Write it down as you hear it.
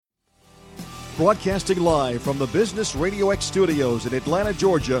Broadcasting live from the Business Radio X studios in Atlanta,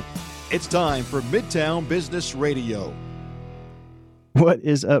 Georgia, it's time for Midtown Business Radio. What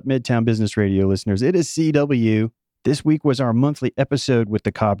is up, Midtown Business Radio listeners? It is CW. This week was our monthly episode with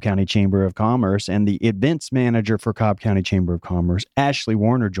the Cobb County Chamber of Commerce, and the events manager for Cobb County Chamber of Commerce, Ashley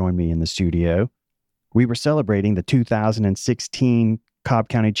Warner, joined me in the studio. We were celebrating the 2016 Cobb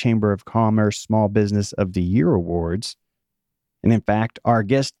County Chamber of Commerce Small Business of the Year Awards. And in fact, our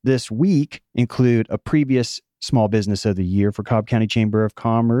guests this week include a previous Small Business of the Year for Cobb County Chamber of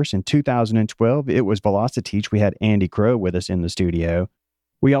Commerce. In 2012, it was VelociTeach. We had Andy Crow with us in the studio.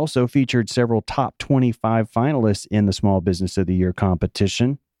 We also featured several top 25 finalists in the Small Business of the Year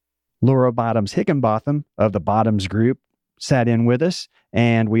competition. Laura Bottoms Higginbotham of the Bottoms Group sat in with us,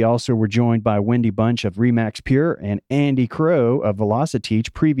 and we also were joined by Wendy Bunch of Remax Pure and Andy Crow of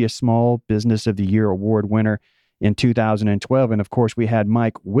VelociTeach, previous Small Business of the Year award winner in 2012. And of course, we had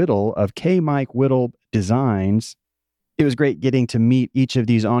Mike Whittle of K. Mike Whittle Designs. It was great getting to meet each of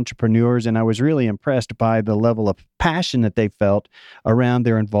these entrepreneurs, and I was really impressed by the level of passion that they felt around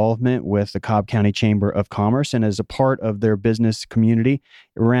their involvement with the Cobb County Chamber of Commerce and as a part of their business community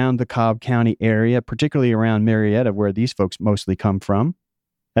around the Cobb County area, particularly around Marietta, where these folks mostly come from.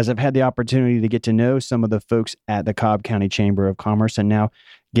 As I've had the opportunity to get to know some of the folks at the Cobb County Chamber of Commerce and now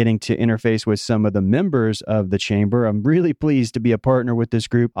getting to interface with some of the members of the chamber, I'm really pleased to be a partner with this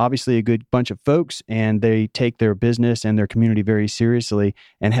group. Obviously a good bunch of folks, and they take their business and their community very seriously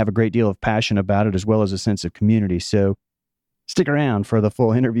and have a great deal of passion about it, as well as a sense of community. So stick around for the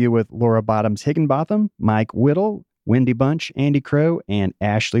full interview with Laura Bottoms Higginbotham, Mike Whittle, Wendy Bunch, Andy Crow, and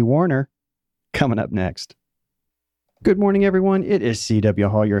Ashley Warner coming up next. Good morning, everyone. It is C.W.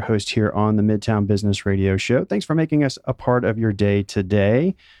 Hall, your host here on the Midtown Business Radio Show. Thanks for making us a part of your day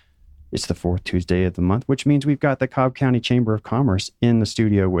today. It's the fourth Tuesday of the month, which means we've got the Cobb County Chamber of Commerce in the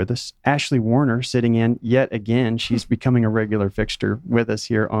studio with us. Ashley Warner sitting in yet again. She's becoming a regular fixture with us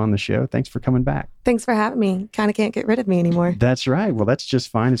here on the show. Thanks for coming back. Thanks for having me. Kind of can't get rid of me anymore. That's right. Well, that's just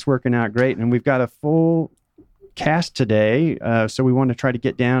fine. It's working out great. And we've got a full cast today, so we want to try to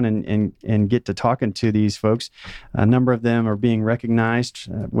get down and get to talking to these folks. A number of them are being recognized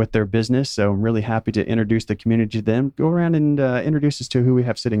with their business, so I'm really happy to introduce the community to them. Go around and introduce us to who we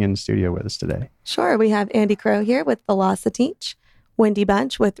have sitting in the studio with us today. Sure. We have Andy Crow here with VelociTeach, Wendy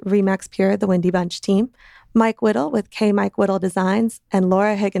Bunch with Remax Pure, the Wendy Bunch team, Mike Whittle with K. Mike Whittle Designs, and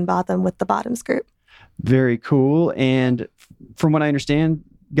Laura Higginbotham with the Bottoms Group. Very cool. And from what I understand,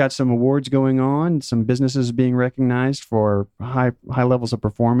 got some awards going on, some businesses being recognized for high levels of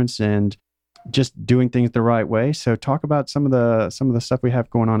performance and just doing things the right way. So talk about some of the stuff we have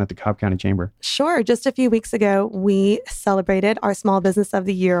going on at the Cobb County Chamber. Sure. Just a few weeks ago, we celebrated our Small Business of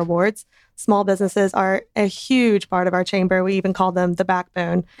the Year awards. Small businesses are a huge part of our chamber. We even call them the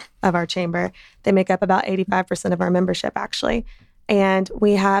backbone of our chamber. They make up about 85% of our membership, actually. And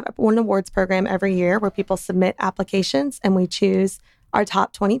we have an awards program every year where people submit applications and we choose our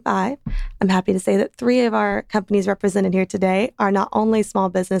top 25. I'm happy to say that 3 of our companies represented here today are not only Small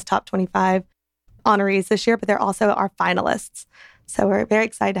Business Top 25 honorees this year, but they're also our finalists. So we're very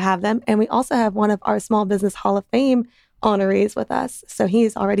excited to have them. And we also have one of our Small Business Hall of Fame honorees with us. So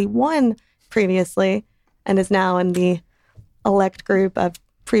he's already won previously and is now in the elect group of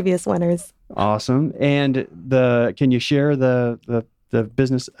previous winners. Awesome. And can you share the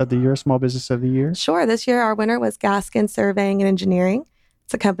Business of the Year, Small Business of the Year? Sure. This year, our winner was Gaskin Surveying and Engineering.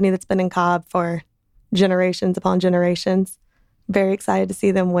 It's a company that's been in Cobb for generations upon generations. Very excited to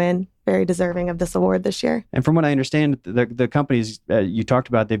see them win. Very deserving of this award this year. And from what I understand, the companies you talked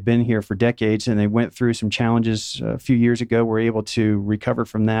about, they've been here for decades and they went through some challenges a few years ago, were able to recover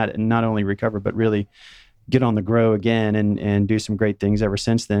from that, and not only recover, but really get on the grow again and do some great things ever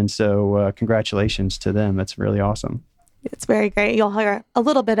since then. So congratulations to them. That's really awesome. It's very great. You'll hear a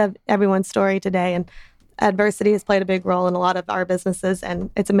little bit of everyone's story today, and adversity has played a big role in a lot of our businesses, and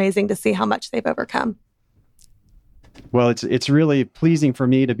it's amazing to see how much they've overcome. Well, it's really pleasing for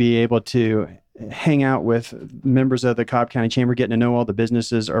me to be able to hang out with members of the Cobb County Chamber, getting to know all the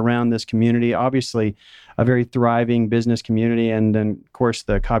businesses around this community. Obviously, a very thriving business community, and then, of course,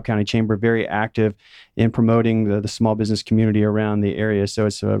 the Cobb County Chamber very active in promoting the small business community around the area. So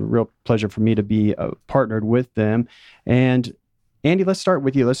it's a real pleasure for me to be partnered with them. And Andy, let's start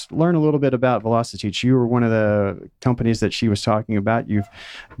with you. Let's learn a little bit about VelociTeach. You were one of the companies that she was talking about. You've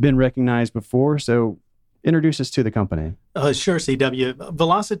been recognized before, so introduce us to the company. Sure, CW.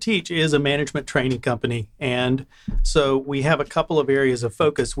 VelociTeach is a management training company, and so we have a couple of areas of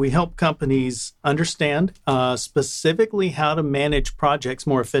focus. We help companies understand specifically how to manage projects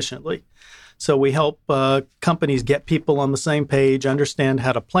more efficiently. So we help companies get people on the same page, understand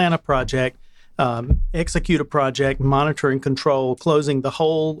how to plan a project, execute a project, monitor and control, closing the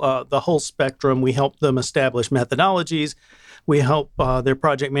whole spectrum. We help them establish methodologies. We help their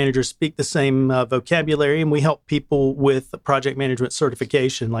project managers speak the same vocabulary, and we help people with project management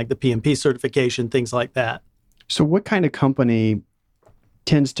certification, like the PMP certification, things like that. So what kind of company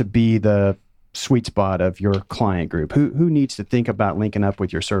tends to be the sweet spot of your client group? Who needs to think about linking up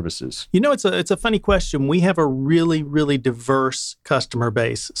with your services? You know, it's a funny question. We have a really, really diverse customer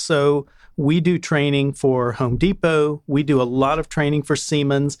base. So we do training for Home Depot. We do a lot of training for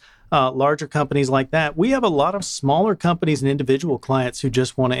Siemens, larger companies like that. We have a lot of smaller companies and individual clients who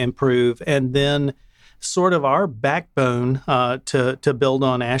just want to improve. And then sort of our backbone, to build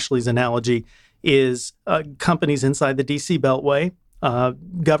on Ashley's analogy, is companies inside the DC Beltway,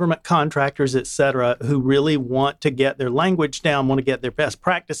 government contractors, et cetera, who really want to get their language down, want to get their best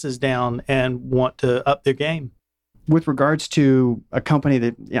practices down, and want to up their game. With regards to a company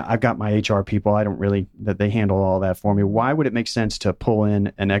that, I've got my HR people, that they handle all that for me. Why would it make sense to pull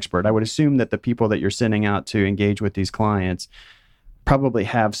in an expert? I would assume that the people that you're sending out to engage with these clients probably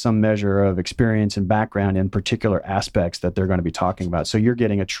have some measure of experience and background in particular aspects that they're going to be talking about. So you're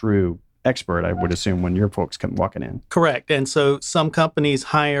getting a true expert, I would assume, when your folks come walking in. Correct. And so some companies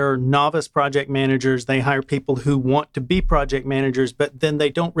hire novice project managers. They hire people who want to be project managers, but then they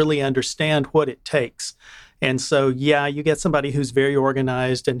don't really understand what it takes. And so, you get somebody who's very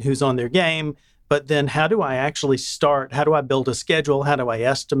organized and who's on their game, but then how do I actually start? How do I build a schedule? How do I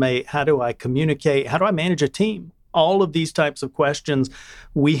estimate? How do I communicate? How do I manage a team? All of these types of questions,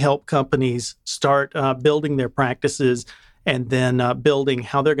 we help companies start building their practices, and then building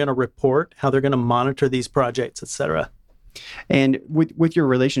how they're going to report, how they're going to monitor these projects, et cetera. And with your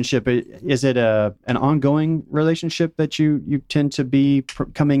relationship, is it an ongoing relationship that you tend to be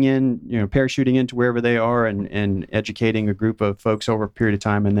coming in, parachuting into wherever they are and educating a group of folks over a period of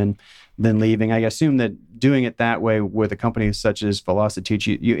time and then leaving? I assume that doing it that way with a company such as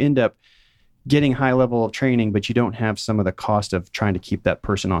VelociTeach, you end up getting high level of training, but you don't have some of the cost of trying to keep that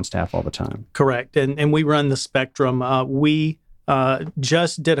person on staff all the time. Correct. And we run the spectrum. We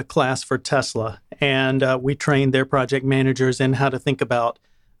just did a class for Tesla, and we trained their project managers in how to think about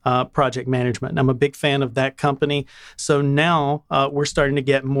project management. And I'm a big fan of that company. So now we're starting to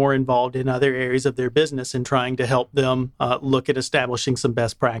get more involved in other areas of their business and trying to help them look at establishing some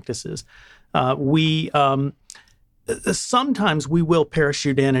best practices. Sometimes we will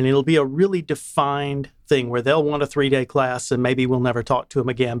parachute in, and it'll be a really defined thing where they'll want a 3-day class and maybe we'll never talk to them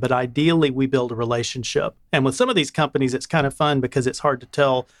again. But ideally, we build a relationship. And with some of these companies, it's kind of fun because it's hard to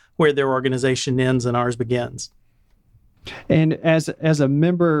tell where their organization ends and ours begins. And as a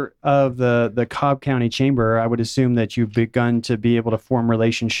member of the Cobb County Chamber, I would assume that you've begun to be able to form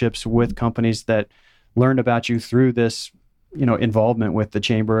relationships with companies that learn about you through this involvement with the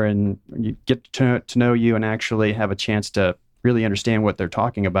chamber, and you get to know you and actually have a chance to really understand what they're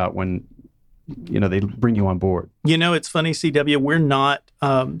talking about when they bring you on board. It's funny, CW, we're not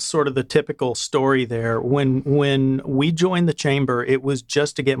sort of the typical story there. When we joined the chamber, it was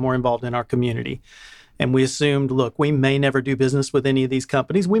just to get more involved in our community. And we assumed, look, we may never do business with any of these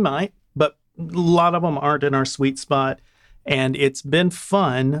companies. We might, but a lot of them aren't in our sweet spot. And it's been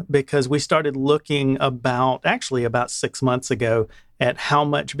fun because we started looking about 6 months ago at how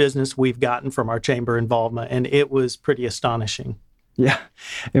much business we've gotten from our chamber involvement. And it was pretty astonishing. Yeah.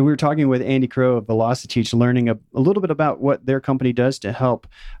 And we were talking with Andy Crow of VelociTeach, learning a little bit about what their company does to help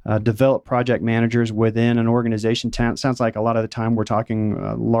develop project managers within an organization. Sounds like a lot of the time we're talking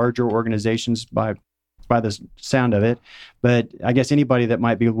larger organizations by the sound of it. But I guess anybody that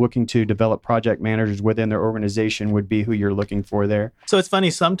might be looking to develop project managers within their organization would be who you're looking for there. So it's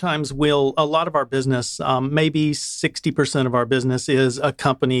funny, sometimes a lot of our business, maybe 60% of our business is a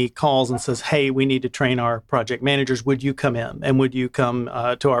company calls and says, hey, we need to train our project managers. Would you come in? And would you come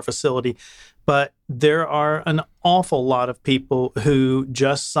to our facility? But there are an awful lot of people who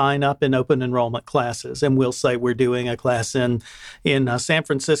just sign up in open enrollment classes, and we'll say we're doing a class in San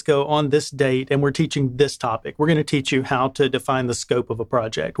Francisco on this date, and we're teaching this topic. We're going to teach you how to define the scope of a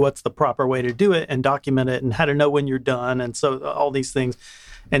project, what's the proper way to do it and document it, and how to know when you're done, and so all these things.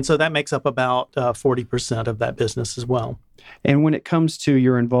 And so that makes up about 40% of that business as well. And when it comes to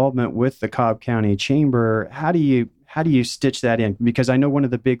your involvement with the Cobb County Chamber, how do you stitch that in? Because I know one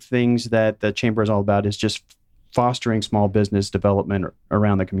of the big things that the Chamber is all about is just fostering small business development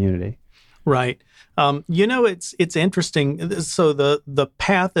around the community. Right. It's interesting. So the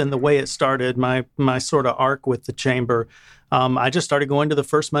path and the way it started, my sort of arc with the Chamber, I just started going to the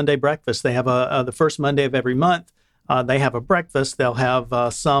first Monday breakfast. They have the first Monday of every month. They have a breakfast. They'll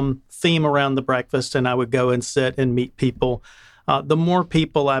have some theme around the breakfast, and I would go and sit and meet people. the more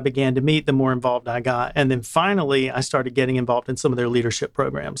people I began to meet, the more involved I got. And then finally, I started getting involved in some of their leadership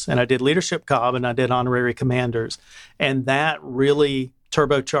programs. And I did Leadership Cobb and I did Honorary Commanders. And that really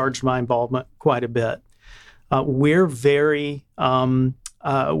turbocharged my involvement quite a bit. We're very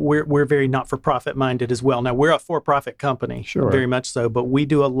not-for-profit minded as well. Now, we're a for-profit company, very much so, but we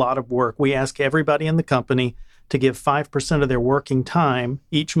do a lot of work. We ask everybody in the company to give 5% of their working time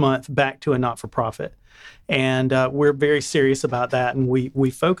each month back to a not-for-profit. And we're very serious about that, and we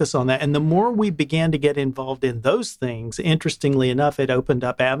focus on that. And the more we began to get involved in those things, interestingly enough, it opened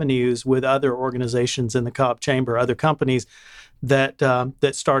up avenues with other organizations in the Cobb Chamber, other companies that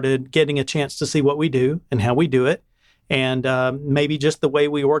started getting a chance to see what we do and how we do it, and maybe just the way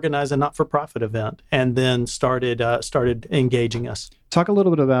we organize a not-for-profit event, and then started engaging us. Talk a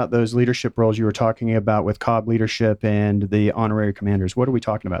little bit about those leadership roles you were talking about with Cobb Leadership and the Honorary Commanders. What are we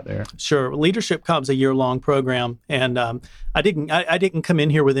talking about there? Sure. Leadership Cobb's a year-long program, and I didn't come in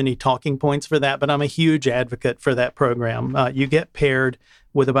here with any talking points for that, but I'm a huge advocate for that program. You get paired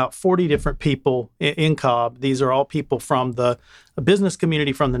with about 40 different people in Cobb. These are all people from the business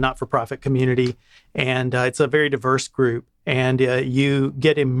community, from the not-for-profit community, and it's a very diverse group. And you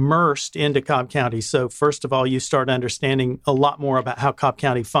get immersed into Cobb County. So first of all, you start understanding a lot more about how Cobb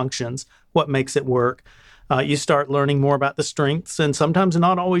County functions, what makes it work. You start learning more about the strengths, and sometimes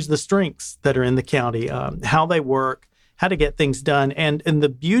not always the strengths that are in the county, how they work, how to get things done. And the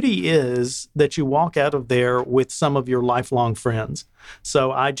beauty is that you walk out of there with some of your lifelong friends.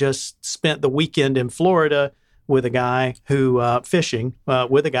 So I just spent the weekend in Florida with a guy who fishing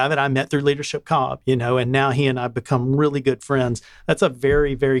with a guy that I met through Leadership Cobb, and now he and I become really good friends. That's a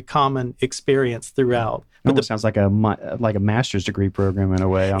very, very common experience throughout. But it sounds like a master's degree program in a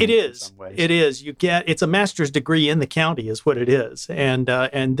way. It is. It is. It's a master's degree in the county, is what it is, and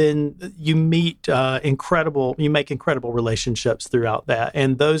then you meet incredible relationships throughout that,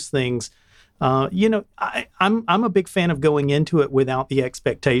 and those things. I'm a big fan of going into it without the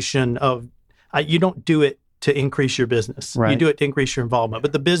expectation of you don't do it to increase your business. Right. You do it to increase your involvement,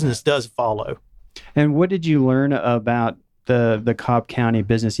 but the business does follow. And what did you learn about the Cobb County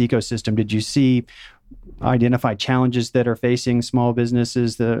business ecosystem? Did you identify challenges that are facing small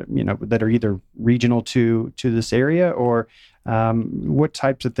businesses that are either regional to this area, or what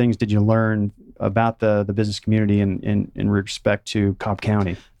types of things did you learn about the business community in respect to Cobb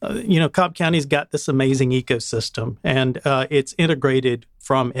County? Cobb County's got this amazing ecosystem, and it's integrated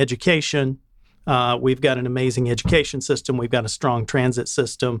from education. We've got an amazing education system. We've got a strong transit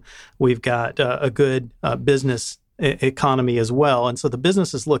system. We've got a good business economy as well. And so the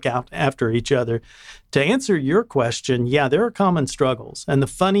businesses look out after each other. To answer your question, yeah, there are common struggles. And the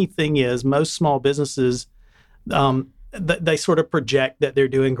funny thing is, most small businesses, they sort of project that they're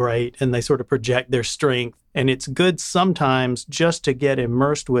doing great, and they sort of project their strength. And it's good sometimes just to get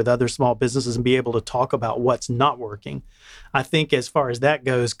immersed with other small businesses and be able to talk about what's not working. I think as far as that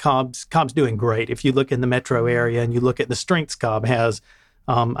goes, Cobb's doing great. If you look in the metro area and you look at the strengths Cobb has,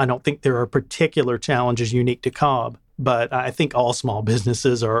 I don't think there are particular challenges unique to Cobb, but I think all small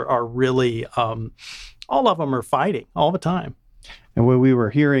businesses are really, all of them are fighting all the time. And what we were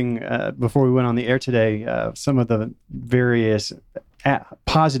hearing before we went on the air today, some of the various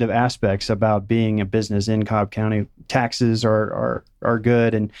positive aspects about being a business in Cobb County. Taxes are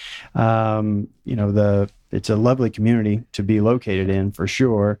good, and it's a lovely community to be located in for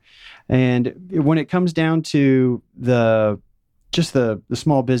sure. And when it comes down to the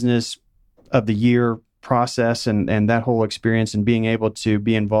small business of the year process and that whole experience, and being able to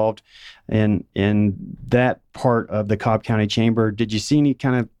be involved in that part of the Cobb County Chamber, did you see any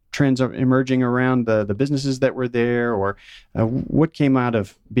kind of trends emerging around the businesses that were there, or what came out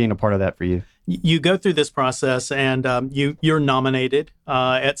of being a part of that for you? You go through this process, and you're nominated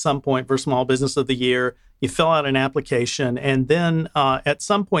at some point for Small Business of the Year. You fill out an application, and then at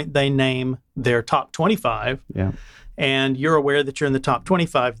some point they name their top 25. Yeah. And you're aware that you're in the top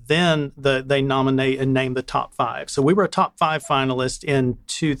 25, then they nominate and name the top 5. So we were a top 5 finalist in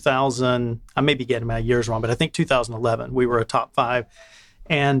 2000. I may be getting my years wrong, but I think 2011, we were a top 5.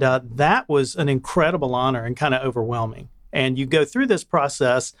 And that was an incredible honor and kind of overwhelming. And you go through this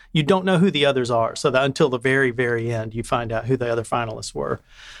process, you don't know who the others are. So that until the very, very end, you find out who the other finalists were.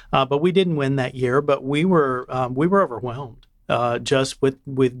 But we didn't win that year, but we were overwhelmed. Just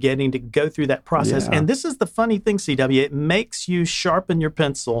with getting to go through that process. Yeah. And this is the funny thing, CW, it makes you sharpen your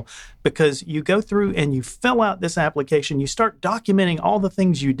pencil, because you go through and you fill out this application, you start documenting all the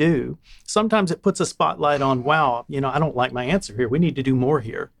things you do. Sometimes it puts a spotlight on, wow, I don't like my answer here. We need to do more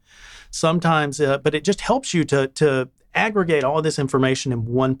here. Sometimes, but it just helps you to aggregate all of this information in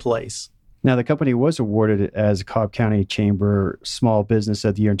one place. Now, the company was awarded as Cobb County Chamber Small Business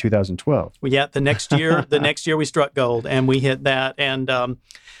of the Year in 2012. Well, yeah, the next year we struck gold and we hit that. And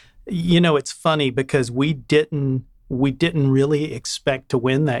it's funny because we didn't really expect to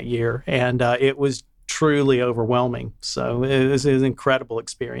win that year, and it was truly overwhelming. So it was an incredible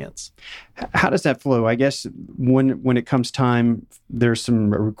experience. How does that flow? I guess when it comes time, there's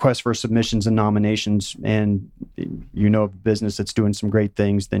some requests for submissions and nominations, and a business that's doing some great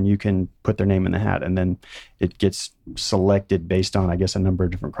things, then you can put their name in the hat, and then it gets selected based on, I guess, a number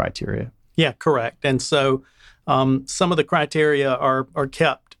of different criteria. Yeah, correct. And so some of the criteria are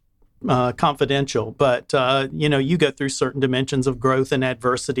kept confidential, but you go through certain dimensions of growth and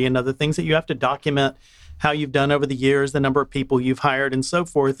adversity and other things that you have to document how you've done over the years, the number of people you've hired and so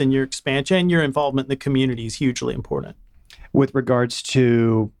forth, and your expansion and your involvement in the community is hugely important. With regards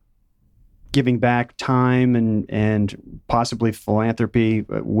to giving back time and possibly philanthropy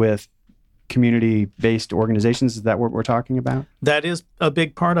with community-based organizations, is that what we're talking about? That is a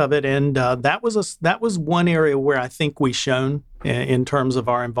big part of it, and that was one area where I think we shone in terms of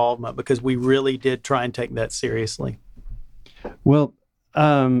our involvement, because we really did try and take that seriously. Well,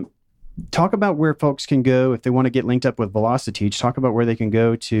 talk about where folks can go if they want to get linked up with VelociTeach. Talk about where they can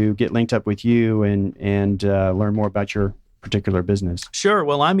go to get linked up with you and learn more about your particular business. Sure.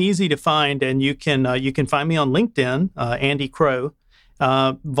 Well, I'm easy to find, and you can find me on LinkedIn, Andy Crow.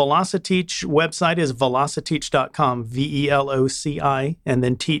 VelociTeach website is velociteach.com, VELOCI, and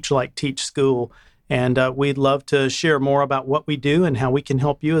then teach like teach school. And we'd love to share more about what we do and how we can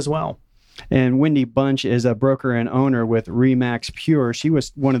help you as well. And Wendy Bunch is a broker and owner with RE/MAX Pure. She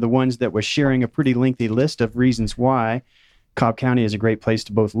was one of the ones that was sharing a pretty lengthy list of reasons why Cobb County is a great place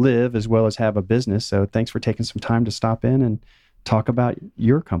to both live as well as have a business. So thanks for taking some time to stop in and talk about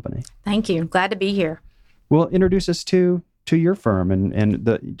your company. Thank you. Glad to be here. Well, introduce us to your firm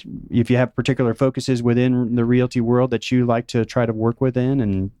and if you have particular focuses within the realty world that you like to try to work within,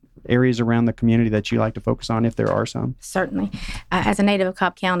 and areas around the community that you like to focus on, if there are some. Certainly. As a native of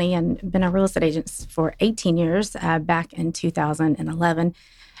Cobb County and been a real estate agent for 18 years, back in 2011,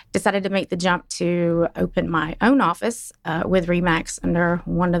 decided to make the jump to open my own office with RE/MAX under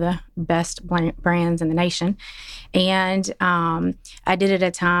one of the best brands in the nation. And I did it at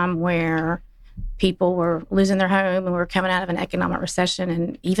a time where people were losing their home and we were coming out of an economic recession.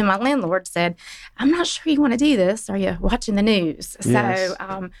 And even my landlord said, I'm not sure you want to do this. Are you watching the news? Yes.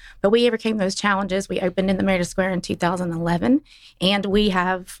 So, but we overcame those challenges. We opened in the Meredith Square in 2011, and we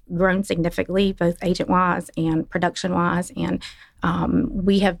have grown significantly, both agent-wise and production-wise. And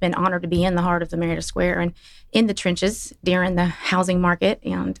we have been honored to be in the heart of the Meredith Square and in the trenches during the housing market,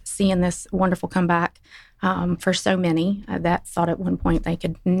 and seeing this wonderful comeback for so many that thought at one point they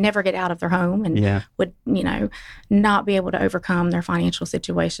could never get out of their home and would, not be able to overcome their financial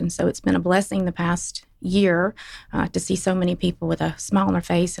situation. So it's been a blessing the past year to see so many people with a smile on their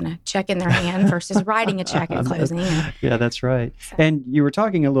face and a check in their hand versus writing a check at closing. Yeah, that's right. So. And you were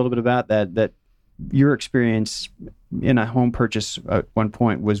talking a little bit about that your experience in a home purchase at one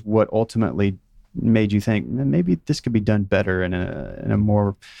point was what ultimately made you think maybe this could be done better in a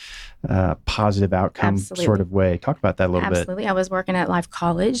more positive outcome sort of way. Talk about that a little bit. Absolutely. I was working at Life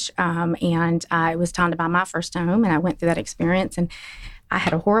College, and it was time to buy my first home, and I went through that experience, and I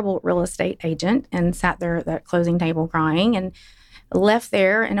had a horrible real estate agent and sat there at that closing table crying, and left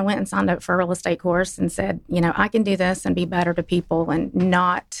there, and I went and signed up for a real estate course and said, I can do this and be better to people and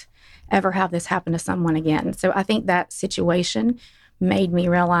not ever have this happen to someone again. So I think that situation made me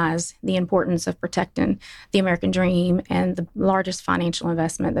realize the importance of protecting the American dream and the largest financial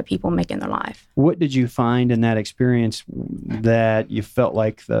investment that people make in their life. What did you find in that experience that you felt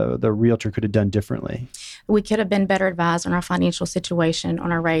like the realtor could have done differently? We could have been better advised on our financial situation,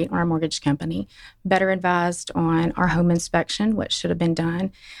 on our rate, on our mortgage company, better advised on our home inspection, what should have been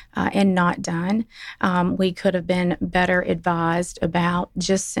done and not done. We could have been better advised about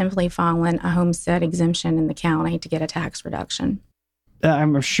just simply filing a homestead exemption in the county to get a tax reduction.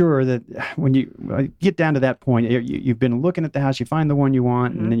 I'm sure that when you get down to that point, you've been looking at the house, you find the one you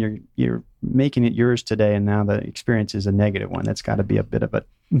want, and then you're making it yours today, and now the experience is a negative one. That's got to be a bit of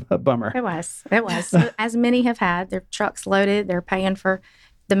a bummer. It was. So, as many have had, their trucks loaded, they're paying for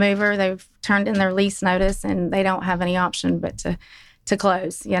the mover, they've turned in their lease notice, and they don't have any option but to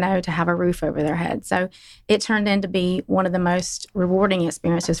close, to have a roof over their head. So it turned in to be one of the most rewarding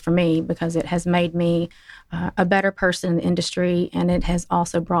experiences for me, because it has made me a better person in the industry, and it has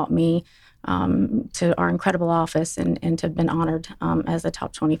also brought me to our incredible office and to have been honored as a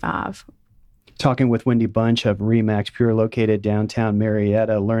top 25. Talking with Wendy Bunch of RE/MAX Pure, located downtown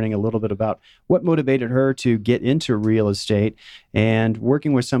Marietta, learning a little bit about what motivated her to get into real estate and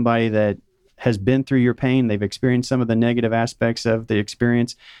working with somebody that has been through your pain. They've experienced some of the negative aspects of the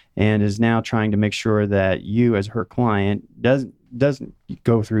experience and is now trying to make sure that you as her client doesn't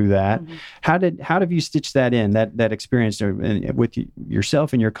go through that. Mm-hmm. How have you stitched that in, that experience with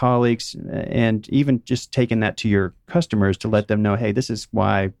yourself and your colleagues, and even just taking that to your customers to let them know, hey, this is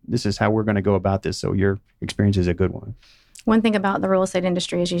how we're going to go about this, so your experience is a good one? One thing about the real estate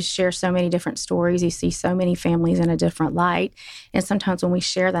industry is you share so many different stories. You see so many families in a different light. And sometimes when we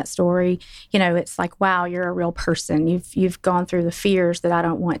share that story, it's like, wow, you're a real person. You've gone through the fears that I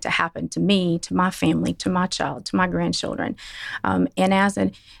don't want to happen to me, to my family, to my child, to my grandchildren. And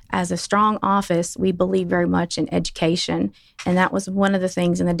as a strong office, we believe very much in education. And that was one of the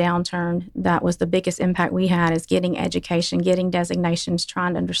things in the downturn that was the biggest impact we had, is getting education, getting designations,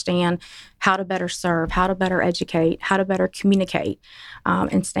 trying to understand how to better serve, how to better educate, how to better communicate,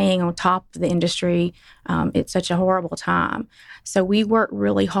 and staying on top of the industry. It's such a horrible time. So we work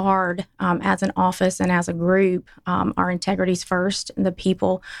really hard as an office and as a group. Our integrity's first. The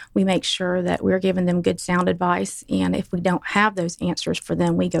people, we make sure that we're giving them good sound advice. And if we don't have those answers for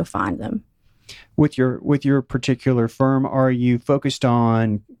them, we go find them. With your particular firm, are you focused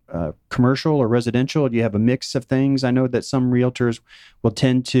on commercial or residential? Do you have a mix of things? I know that some realtors will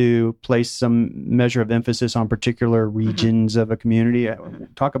tend to place some measure of emphasis on particular regions of a community.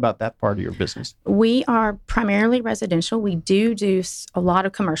 Talk about that part of your business. We are primarily residential. We do a lot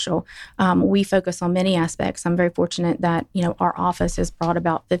of commercial. We focus on many aspects. I'm very fortunate that our office has brought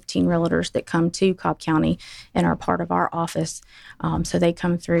about 15 realtors that come to Cobb County and are part of our office. So they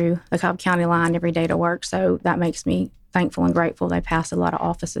come through the Cobb County line every day to work. So that makes me thankful and grateful. They pass a lot of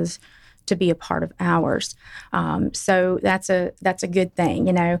offices to be a part of ours. So that's a good thing.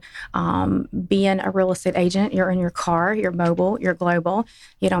 Being a real estate agent, you're in your car, you're mobile, you're global.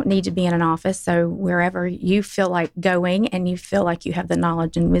 You don't need to be in an office. So wherever you feel like going and you feel like you have the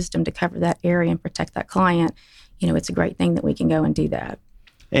knowledge and wisdom to cover that area and protect that client, it's a great thing that we can go and do that.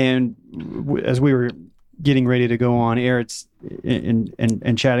 And as we were getting ready to go on air, it's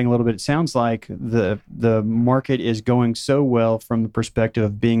and chatting a little bit, it sounds like the market is going so well from the perspective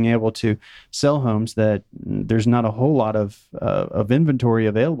of being able to sell homes that there's not a whole lot of inventory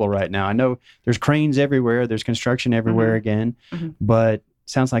available right now. I know there's cranes everywhere, there's construction everywhere again, but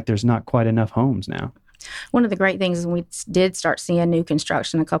sounds like there's not quite enough homes now. One of the great things is when we did start seeing new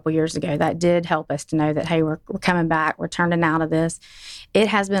construction a couple years ago, that did help us to know that, hey, we're coming back, we're turning out of this. It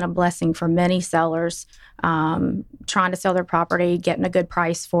has been a blessing for many sellers trying to sell their property, getting a good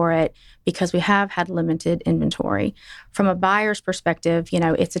price for it, because we have had limited inventory. From a buyer's perspective,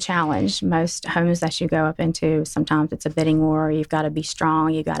 it's a challenge. Most homes that you go up into, sometimes it's a bidding war. You've got to be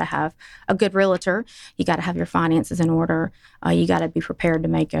strong. You've got to have a good realtor. You got to have your finances in order. You got to be prepared to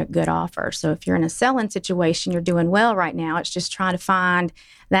make a good offer. So if you're in a selling situation, you're doing well right now. It's just trying to find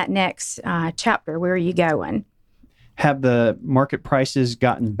that next chapter. Where are you going? Have the market prices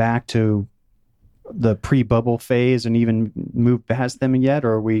gotten back to the pre-bubble phase and even moved past them yet,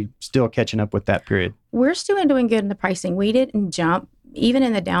 or are we still catching up with that period? We're still doing good in the pricing. We didn't jump. Even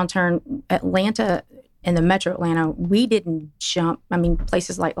in the downturn, Atlanta and the metro Atlanta, we didn't jump. I mean,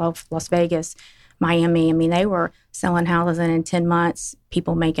 places like Las Vegas, Miami, they were selling houses and in 10 months,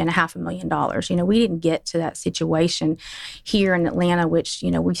 people making $500,000. We didn't get to that situation here in Atlanta, which,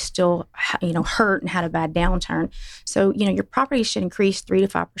 we still, hurt and had a bad downturn. So, your property should increase 3 to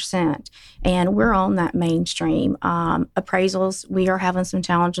 5%. And we're on that mainstream. Appraisals, we are having some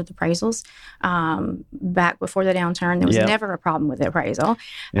challenge with appraisals. Back before the downturn, there was never a problem with the appraisal.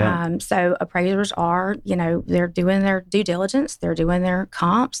 Yeah. So appraisers are, they're doing their due diligence. They're doing their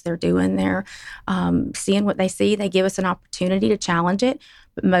comps. They're doing their seeing what they see. They give us an opportunity to challenge it,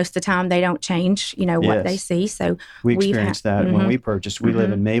 but most of the time they don't change, what they see. So we experienced that when we purchased. We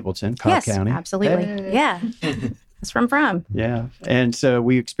live in Mableton, Cobb County. Absolutely. Hey. Yeah. That's where I'm from. Yeah. And so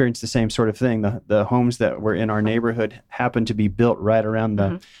we experienced the same sort of thing. The homes that were in our neighborhood happened to be built right around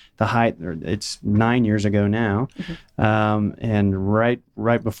the height. It's 9 years ago now. And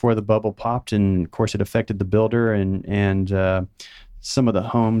right before the bubble popped, and of course it affected the builder and some of the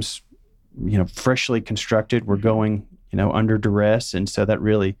homes, freshly constructed were going, under duress. And so that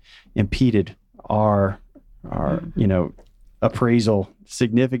really impeded our appraisal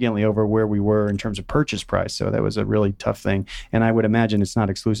significantly over where we were in terms of purchase price. So that was a really tough thing. And I would imagine it's not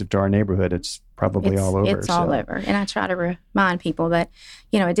exclusive to our neighborhood. It's probably all over. It's all over. And I try to remind people that,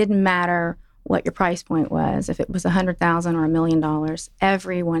 it didn't matter what your price point was. If it was $100,000 or $1 million,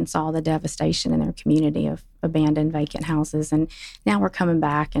 everyone saw the devastation in their community of abandoned, vacant houses. And now we're coming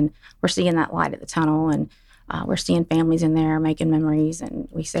back and we're seeing that light at the tunnel, and we're seeing families in there making memories, and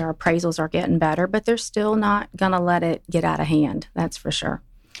we see our appraisals are getting better, but they're still not going to let it get out of hand. That's for sure.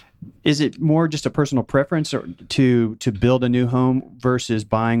 Is it more just a personal preference or to build a new home versus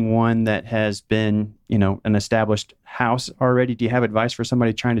buying one that has been, an established house already? Do you have advice for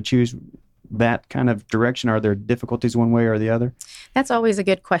somebody trying to choose that kind of direction? Are there difficulties one way or the other? That's always a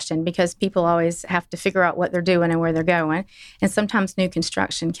good question because people always have to figure out what they're doing and where they're going. And sometimes new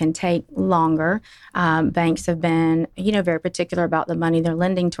construction can take longer. Banks have been, very particular about the money they're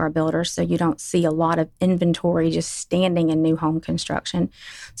lending to our builders. So you don't see a lot of inventory just standing in new home construction.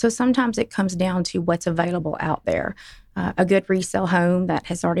 So sometimes it comes down to what's available out there. A good resale home that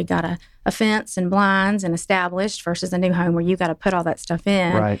has already got a fence and blinds and established versus a new home where you got to put all that stuff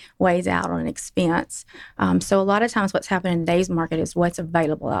in weighs out on an expense. So a lot of times what's happening in today's market is what's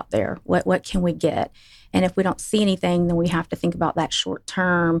available out there. What can we get? And if we don't see anything, then we have to think about that short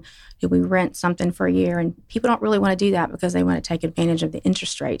term. Do we rent something for a year? And people don't really want to do that because they want to take advantage of the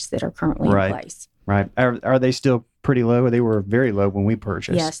interest rates that are currently in place. Right. Are they still pretty low? They were very low when we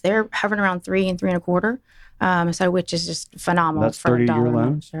purchased. Yes, they're hovering around 3 and 3.25%. So which is just phenomenal. That's 30-year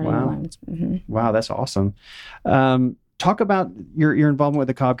loans. 30-year loans. Mm-hmm. Wow, that's awesome. Talk about your involvement with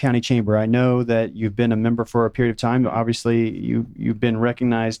the Cobb County Chamber. I know that you've been a member for a period of time. Obviously, you've been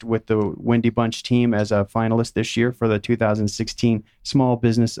recognized with the Wendy Bunch team as a finalist this year for the 2016 Small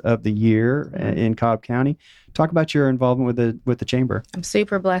Business of the Year in Cobb County. Talk about your involvement with the chamber. I'm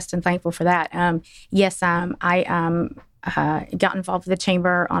super blessed and thankful for that. Yes, I got involved with the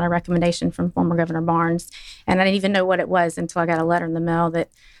chamber on a recommendation from former Governor Barnes, and I didn't even know what it was until I got a letter in the mail that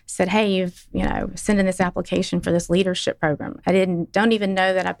said, "Hey, you've sent in this application for this leadership program." I don't even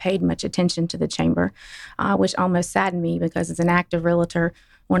know that I paid much attention to the chamber, which almost saddened me because as an active realtor,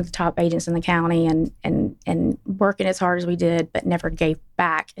 one of the top agents in the county, and working as hard as we did, but never gave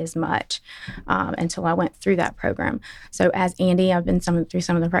back as much until I went through that program. So as Andy, I've been through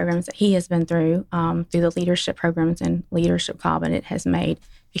some of the programs that he has been through the leadership programs and Leadership Cobb, and it has made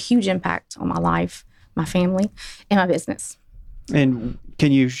a huge impact on my life, my family, and my business. And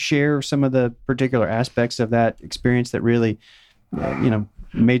can you share some of the particular aspects of that experience that really,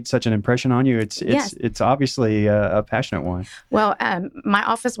 made such an impression on you? It's obviously a passionate one. Well, my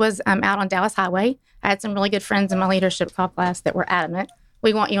office was out on Dallas Highway. I had some really good friends in my Leadership Cobb class that were adamant.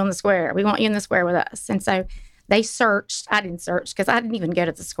 We want you on the square. We want you in the square with us. And so they searched. I didn't search because I didn't even go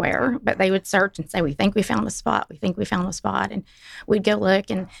to the square, but they would search and say, "We think we found a spot. We think we found a spot." And we'd go look,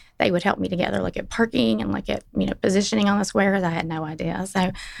 and they would help me together, look at parking and look at, positioning on the squares. I had no idea.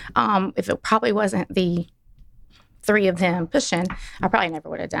 So if it probably wasn't the 3 of them pushing, I probably never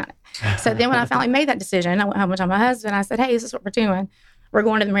would have done it. So then when I finally made that decision, I went home and told my husband, I said, "Hey, this is what we're doing. We're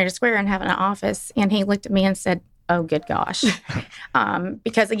going to the Marriott Square and having an office." And he looked at me and said, "Oh, good gosh."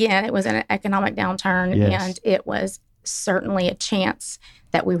 Because again, it was an economic downturn, and it was certainly a chance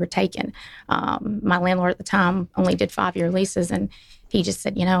that we were taking. My landlord at the time only did 5-year leases, and he just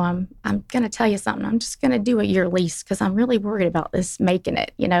said, "I'm going to tell you something. I'm just going to do a year lease because I'm really worried about this making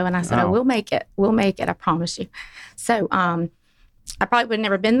it, And I said, "Oh, we'll make it. We'll make it. I promise you." So I probably would have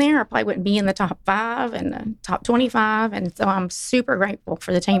never been there. I probably wouldn't be in the top 5 and the top 25. And so I'm super grateful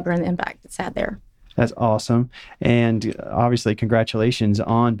for the chamber and the impact it's had there. That's awesome. And obviously, congratulations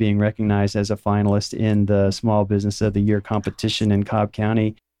on being recognized as a finalist in the Small Business of the Year competition in Cobb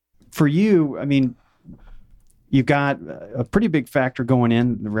County. For you, you've got a pretty big factor going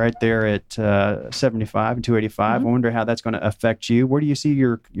in right there at 75 and 285. Mm-hmm. I wonder how that's going to affect you. Where do you see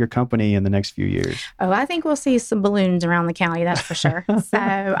your company in the next few years? Oh, I think we'll see some balloons around the county, that's for sure.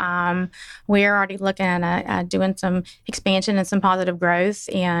 So we're already looking at doing some expansion and some positive growth,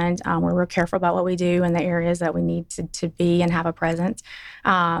 and we're real careful about what we do in the areas that we need to be and have a presence.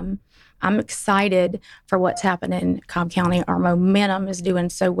 I'm excited for what's happening in Cobb County. Our momentum is doing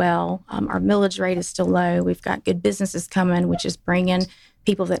so well. Our millage rate is still low. We've got good businesses coming, which is bringing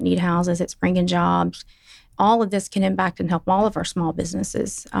people that need houses. It's bringing jobs. All of this can impact and help all of our small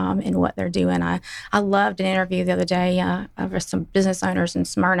businesses in what they're doing. I loved an interview the other day of some business owners in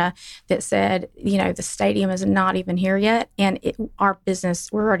Smyrna that said, the stadium is not even here yet. And our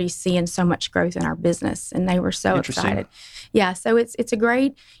business, we're already seeing so much growth in our business. And they were so excited. Yeah, so it's a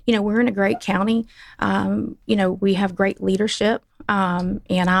great, we're in a great county. We have great leadership. And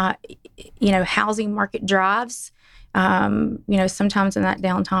housing market drives. Sometimes in that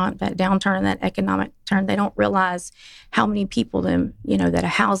downturn, and that economic turn, they don't realize how many people that a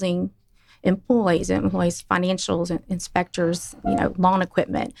housing employs financials, inspectors, lawn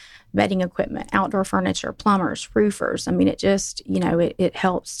equipment, bedding equipment, outdoor furniture, plumbers, roofers. It just, it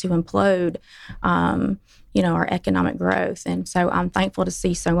helps to implode, our economic growth. And so I'm thankful to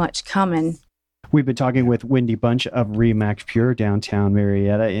see so much coming. We've been talking with Wendy Bunch of RE/MAX Pure, downtown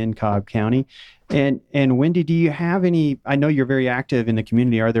Marietta in Cobb County. And Wendy, do you have any, I know you're very active in the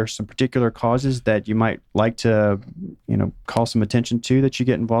community. Are there some particular causes that you might like to, call some attention to that you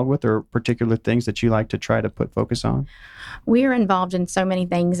get involved with, or particular things that you like to try to put focus on? We are involved in so many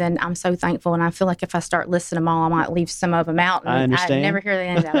things, and I'm so thankful. And I feel like if I start listing them all, I might leave some of them out. And I understand. I never hear the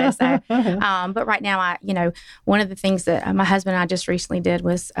end of it. So, but right now, one of the things that my husband and I just recently did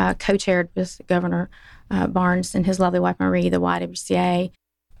was co-chaired with Governor Barnes and his lovely wife Marie, the YWCA.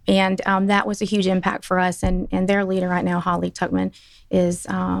 And that was a huge impact for us. And their leader right now, Holly Tuckman, is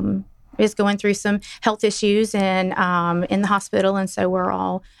going through some health issues and in the hospital. And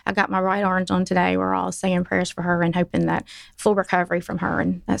so I got my right orange on today. We're all saying prayers for her and hoping that full recovery from her.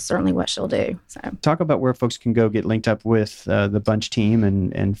 And that's certainly what she'll do. So talk about where folks can go get linked up with the Bunch team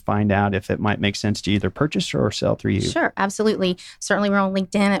and find out if it might make sense to either purchase or sell through you. Sure, absolutely. Certainly we're on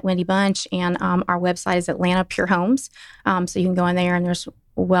LinkedIn at Wendy Bunch, and our website is Atlanta Pure Homes. So you can go in there and there's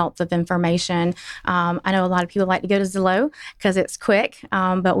wealth of information. I know a lot of people like to go to Zillow because it's quick,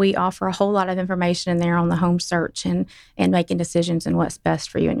 but we offer a whole lot of information in there on the home search and making decisions and what's best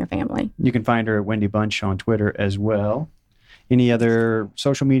for you and your family. You can find her at Wendy Bunch on Twitter as well. Any other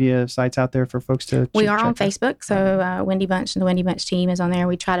social media sites out there for folks to We are on Facebook, so Wendy Bunch and the Wendy Bunch team is on there.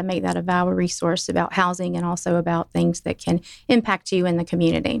 We try to make that a valuable resource about housing and also about things that can impact you in the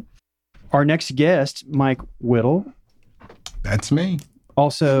community. Our next guest, Mike Whittle. That's me.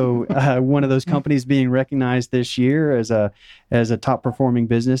 Also, one of those companies being recognized this year as a top performing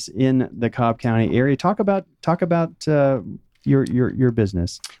business in the Cobb County area. Talk about your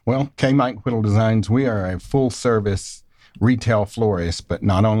business. Well, K. Mike Whittle Designs. We are a full service retail florist, but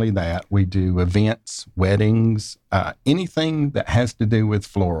not only that, we do events, weddings, anything that has to do with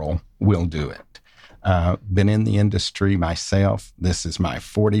floral. We'll do it. Been in the industry myself. This is my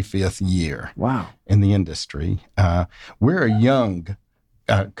 45th year. Wow. In the industry. We're a young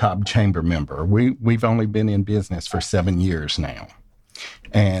Cobb Chamber member. We've only been in business for 7 years now.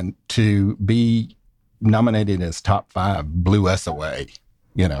 And to be nominated as top 5 blew us away,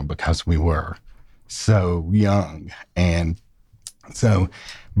 because we were so young. And so,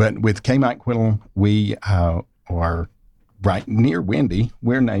 but with K. Mike Whittle, we are right near Wendy.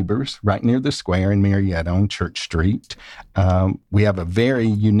 We're neighbors, right near the square in Marietta on Church Street. We have a very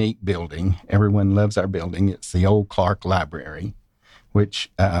unique building. Everyone loves our building. It's the old Clark Library,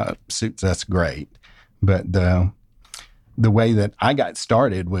 which suits us great. But the way that I got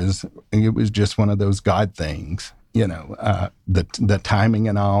started was just one of those God things, the timing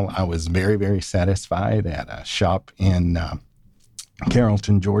and all. I was very, very satisfied at a shop in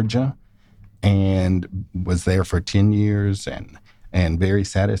Carrollton, Georgia, and was there for 10 years and very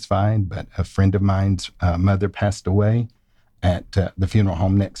satisfied. But a friend of mine's mother passed away at the funeral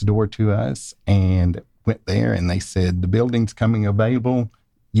home next door to us, and went there, and they said, the building's coming available.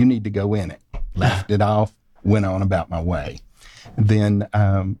 You need to go in it. Laughed it off, went on about my way. Then,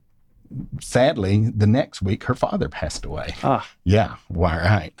 sadly, the next week, her father passed away. Yeah, why,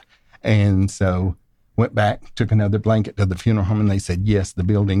 right. And so went back, took another blanket to the funeral home, and they said, yes, the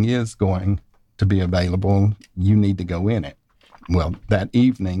building is going to be available. You need to go in it. Well, that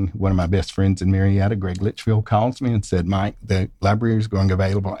evening, one of my best friends in Marietta, Greg Litchfield, calls me and said, Mike, the library is going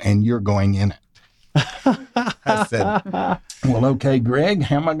available, and you're going in it. I said, well, okay, Greg,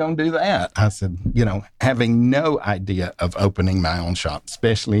 how am I going to do that? I said, having no idea of opening my own shop,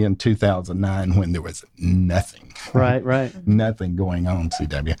 especially in 2009 when there was nothing. Right. Nothing going on,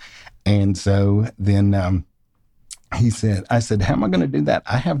 CW. And so then I said, how am I going to do that?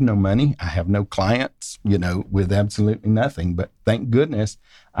 I have no money. I have no clients, with absolutely nothing. But thank goodness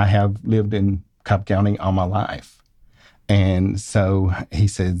I have lived in Cobb County all my life. And so he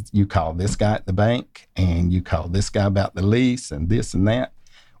says, you call this guy at the bank and you call this guy about the lease and this and that.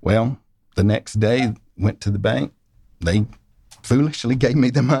 Well, the next day, went to the bank. They foolishly gave me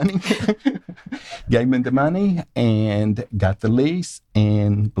the money, and got the lease.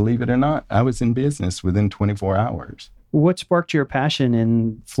 And believe it or not, I was in business within 24 hours. What sparked your passion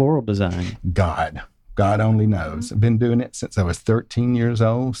in floral design? God only knows. I've been doing it since I was 13 years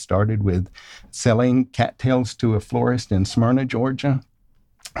old. Started with selling cattails to a florist in Smyrna, Georgia.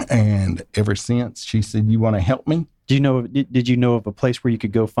 And ever since, she said, you want to help me? Did you know of a place where you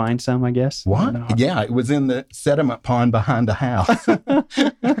could go find some, I guess? What? Yeah, it was in the sediment pond behind the house.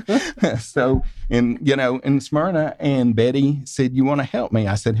 So, in Smyrna, and Betty said, you want to help me?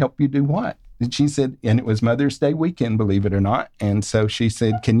 I said, help you do what? And she said, and it was Mother's Day weekend, believe it or not. And so she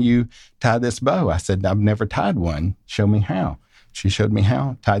said, can you tie this bow? I said, I've never tied one. Show me how. She showed me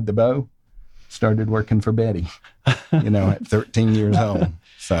how, tied the bow, started working for Betty, at 13 years old.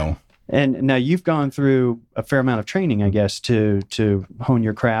 So. And now you've gone through a fair amount of training, I guess, to hone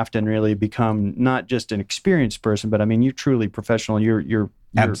your craft and really become not just an experienced person, but I mean, you're truly professional. You're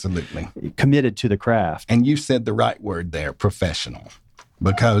absolutely committed to the craft. And you said the right word there, professional,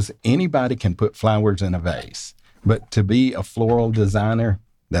 because anybody can put flowers in a vase, but to be a floral designer,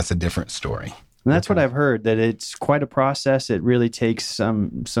 that's a different story. And that's what I've heard, that it's quite a process. It really takes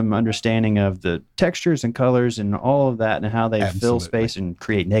some understanding of the textures and colors and all of that and how they fill space and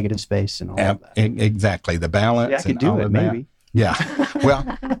create negative space and all of that. Exactly. The balance. Yeah, I could do it, maybe. Yeah. Well,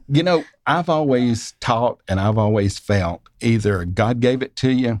 you know, I've always taught and I've always felt either God gave it to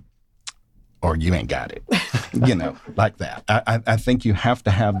you or you ain't got it, you know, like that. I think you have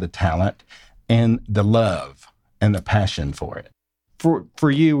to have the talent and the love and the passion for it. For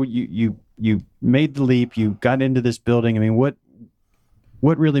you, you made the leap, you got into this building. I mean, what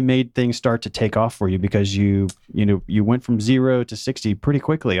really made things start to take off for you? Because you went from 0 to 60 pretty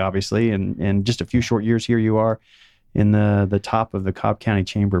quickly, obviously, and just a few short years here you are in the top of the Cobb County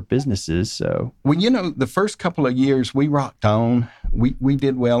Chamber of Businesses. So, well, you know, the first couple of years we rocked on, we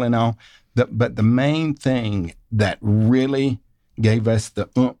did well and all, but the main thing that really gave us the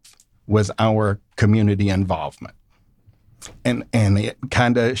oomph was our community involvement. And it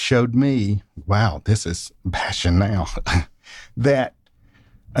kind of showed me, wow, this is passion now, that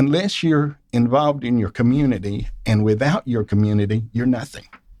unless you're involved in your community and without your community, you're nothing.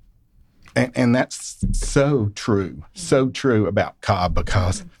 And that's so true about Cobb,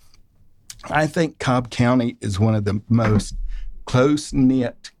 because I think Cobb County is one of the most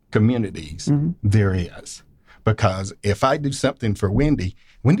close-knit communities there is. Because if I do something for Wendy,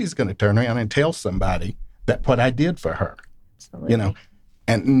 Wendy's going to turn around and tell somebody that what I did for her. Absolutely. You know,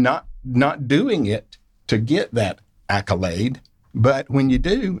 and not doing it to get that accolade, but when you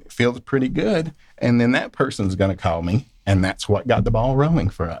do, it feels pretty good, and then that person's going to call me, and that's what got the ball rolling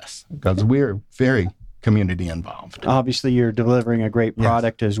for us, because we're very community involved. Obviously, you're delivering a great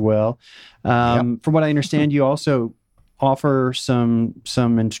product as well. From what I understand, you also offer some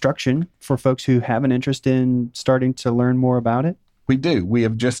instruction for folks who have an interest in starting to learn more about it. We do. We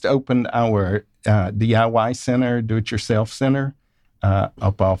have just opened our DIY center, do-it-yourself center,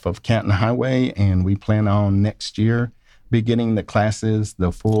 up off of Canton Highway, and we plan on next year beginning the classes,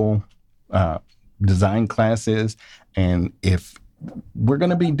 the full design classes, and if we're going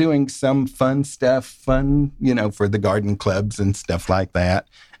to be doing some fun stuff, you know, for the garden clubs and stuff like that,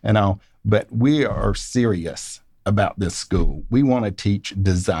 and all. But we are serious about this school. We want to teach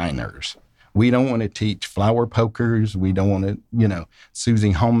designers. We don't want to teach flower pokers. We don't want to, you know,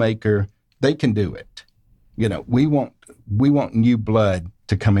 Susie Homemaker. They can do it. You know, we want new blood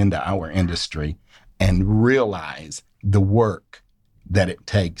to come into our industry and realize the work that it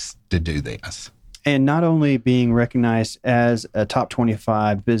takes to do this. And not only being recognized as a top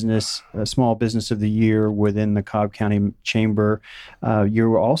 25 business, small business of the year within the Cobb County Chamber, you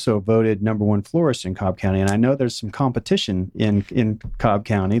were also voted #1 florist in Cobb County. And I know there's some competition in Cobb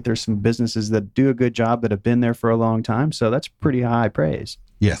County. There's some businesses that do a good job that have been there for a long time. So that's pretty high praise.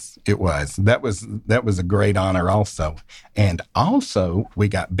 Yes, it was. That was a great honor also. And also, we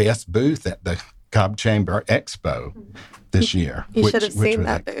got best booth at the Cobb Chamber Expo this year. You should have seen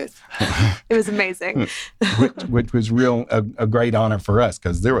that booth. It was amazing. which was a great honor for us,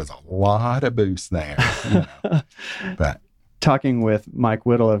 because there was a lot of booths there. You know. But talking with Mike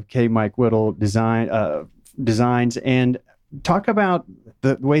Whittle of K. Mike Whittle Designs, and talk about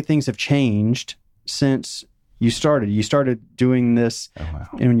the way things have changed since you started. You started doing this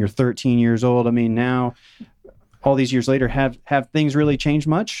when you're 13 years old. I mean, now, all these years later, have things really changed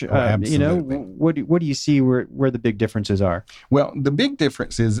much? Absolutely. You know, what do you see where the big differences are? Well, the big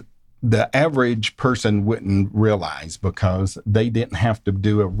difference is the average person wouldn't realize, because they didn't have to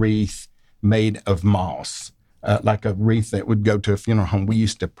do a wreath made of moss, like a wreath that would go to a funeral home. We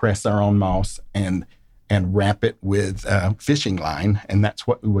used to press our own moss and wrap it with fishing line, and that's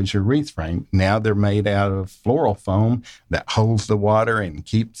what was your wreath frame. Now they're made out of floral foam that holds the water and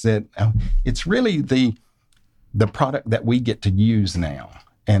keeps it. It's really the product that we get to use now,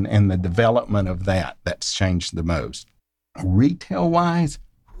 and the development of that's changed the most. Retail-wise,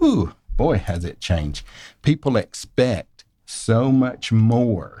 boy, has it changed. People expect so much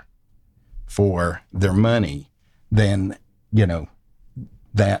more for their money than, you know,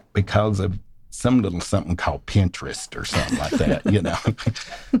 that, because of some little something called Pinterest or something like that, you know.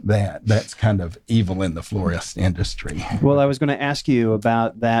 That's kind of evil in the florist industry. Well, I was going to ask you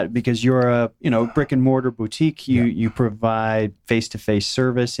about that, because you're a brick and mortar boutique. You provide face-to-face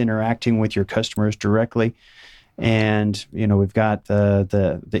service, interacting with your customers directly. And, you know, we've got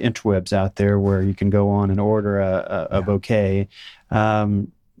the interwebs out there where you can go on and order a bouquet.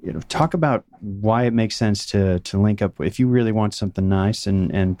 talk about why it makes sense to link up. If you really want something nice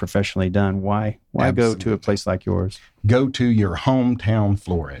and professionally done, why go to a place like yours? Go to your hometown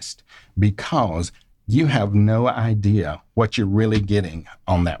florist, because you have no idea what you're really getting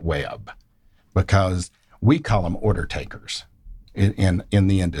on that web, because we call them order takers in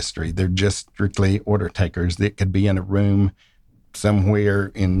the industry. They're just strictly order takers that could be in a room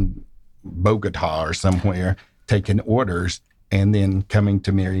somewhere in Bogota or somewhere taking orders and then coming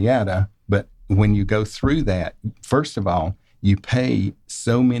to Murrieta. But when you go through that, first of all, you pay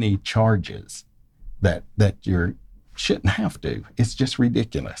so many charges that you shouldn't have to. It's just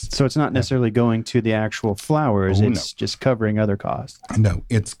ridiculous. So it's not necessarily going to the actual flowers. It's just covering other costs. No,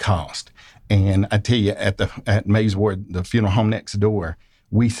 it's cost. And I tell you, at Mays Ward, the funeral home next door,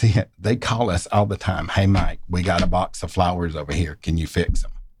 we see it. They call us all the time. Hey, Mike, we got a box of flowers over here. Can you fix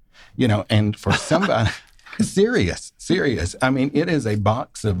them? And for somebody, serious. I mean, it is a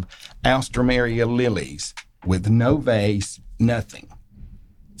box of Alstroemeria lilies with no vase, nothing,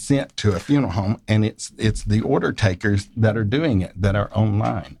 sent to a funeral home. And it's the order takers that are doing it, that are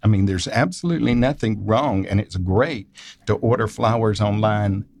online. I mean, there's absolutely nothing wrong. And it's great to order flowers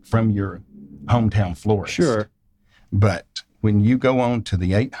online from your hometown florist. Sure. But when you go on to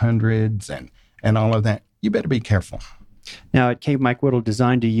the 800s and all of that, you better be careful. Now, at K. Mike Whittle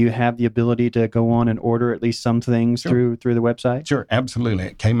Design, do you have the ability to go on and order at least some things through the website? Sure, absolutely.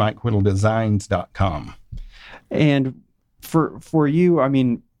 At kmikewhittledesigns.com. And for you, I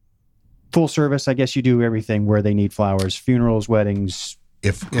mean, full service, I guess you do everything where they need flowers, funerals, weddings,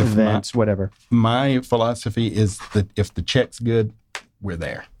 events, whatever. My philosophy is that if the check's good, we're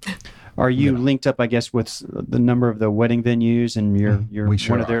there. Are you linked up, I guess, with the number of the wedding venues, and you're we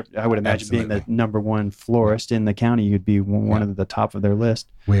sure one of their, I would imagine, Absolutely. being the number one florist in the county, you'd be one of the top of their list.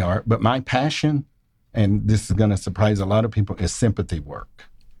 We are. But my passion, and this is going to surprise a lot of people, is sympathy work,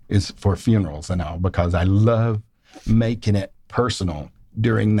 is for funerals and all, because I love making it personal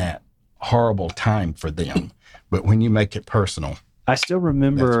during that horrible time for them. But when you make it personal, I still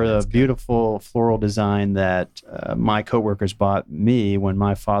remember a beautiful floral design that my coworkers bought me when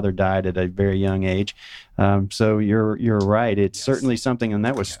my father died at a very young age. So you're right. It's certainly something, and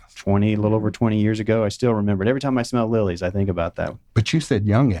that was a little over 20 years ago. I still remember it. Every time I smell lilies, I think about that. But you said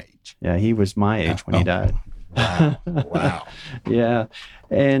young age. Yeah, he was my age when he died. Wow. Yeah.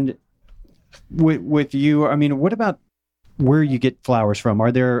 And with you, I mean, what about where you get flowers from?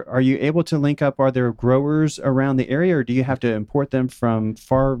 Are you able to link up? Are there growers around the area, or do you have to import them from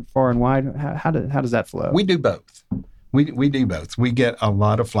far and wide? How does that flow? We do both. We do both. We get a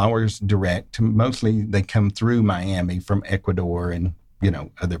lot of flowers direct. Mostly they come through Miami from Ecuador and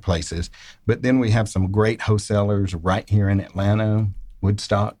other places. But then we have some great wholesalers right here in Atlanta,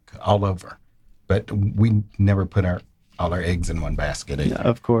 Woodstock, all over. But we never put all our eggs in one basket either. Yeah,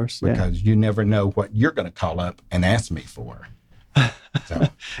 of course. Because you never know what you're going to call up and ask me for. So.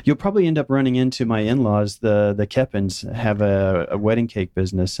 You'll probably end up running into my in-laws. The Keppins have a wedding cake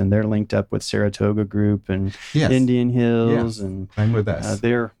business, and they're linked up with Saratoga Group and Indian Hills. And I'm with us.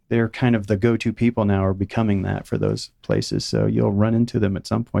 They're kind of the go-to people now, or becoming that for those places. So you'll run into them at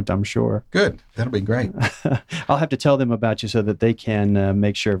some point, I'm sure. Good. That'll be great. I'll have to tell them about you so that they can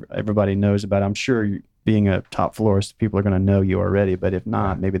make sure everybody knows about it. I'm sure being a top florist, people are going to know you already, but if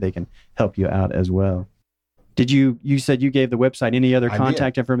not, maybe they can help you out as well. You said you gave the website, any other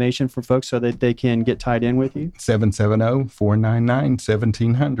contact information for folks so that they can get tied in with you?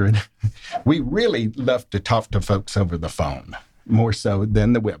 770-499-1700. We really love to talk to folks over the phone, more so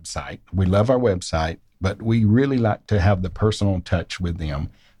than the website. We love our website, but we really like to have the personal touch with them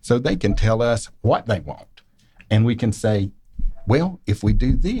so they can tell us what they want. And we can say, well, if we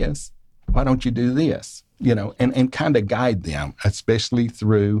do this, why don't you do this? And kind of guide them, especially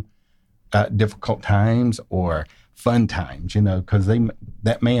through difficult times or fun times, because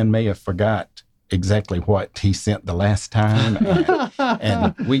that man may have forgot exactly what he sent the last time,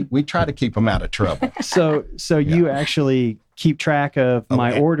 and we try to keep him out of trouble. So you actually keep track of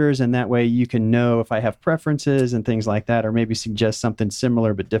my orders, and that way you can know if I have preferences and things like that, or maybe suggest something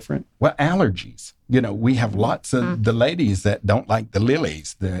similar but different. Well, allergies. We have lots of the ladies that don't like the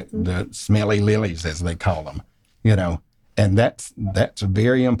lilies, the smelly lilies as they call them, And that's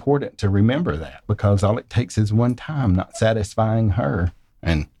very important to remember that, because all it takes is one time not satisfying her,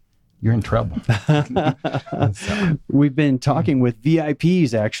 and you're in trouble. So. We've been talking with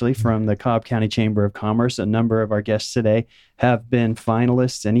VIPs, actually, from the Cobb County Chamber of Commerce. A number of our guests today have been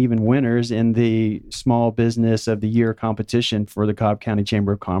finalists and even winners in the Small Business of the Year competition for the Cobb County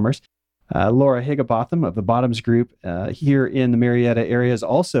Chamber of Commerce. Laura Higginbotham of the Bottoms Group here in the Marietta area is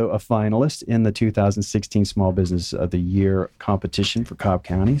also a finalist in the 2016 Small Business of the Year competition for Cobb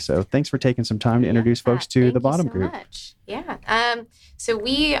County. So thanks for taking some time to introduce folks to the Bottom Group. Much. Yeah. So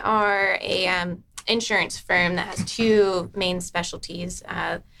we are a insurance firm that has two main specialties.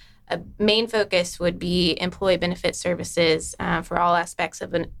 A main focus would be employee benefit services for all aspects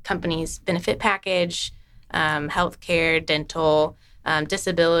of a company's benefit package, healthcare, dental,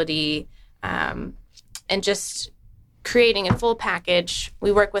 disability, and just creating a full package.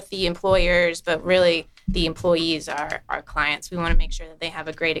 We work with the employers, but really the employees are our clients. We want to make sure that they have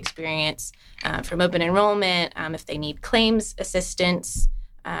a great experience from open enrollment. If they need claims assistance,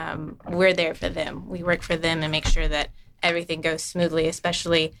 we're there for them. We work for them and make sure that everything goes smoothly,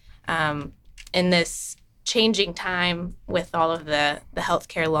 especially in this changing time with all of the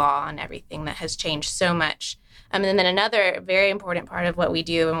healthcare law and everything that has changed so much. And then another very important part of what we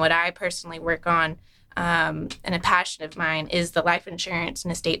do and what I personally work on and a passion of mine is the life insurance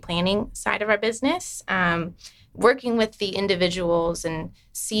and estate planning side of our business. Working with the individuals and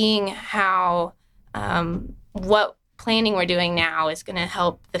seeing how what planning we're doing now is going to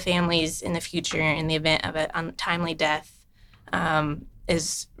help the families in the future in the event of an untimely death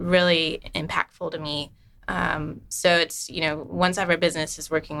is really impactful to me. So it's, one side of our business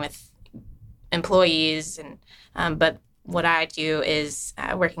is working with employees, but what I do is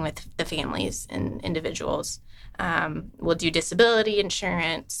working with the families and individuals. We'll do disability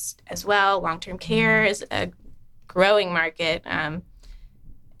insurance as well. Long-term care is a growing market and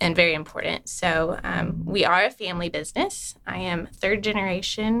very important. So we are a family business. I am third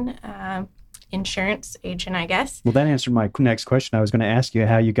generation insurance agent, I guess. Well, that answered my next question. I was going to ask you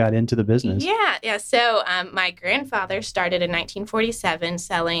how you got into the business. Yeah. So my grandfather started in 1947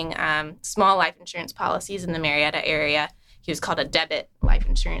 selling small life insurance policies in the Marietta area. He was called a debit life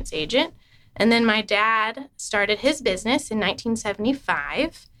insurance agent. And then my dad started his business in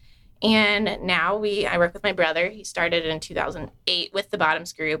 1975. And now I work with my brother. He started in 2008 with the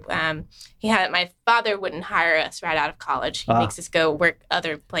Bottoms Group. My father wouldn't hire us right out of college. He makes us go work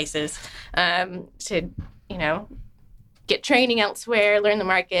other places to, get training elsewhere, learn the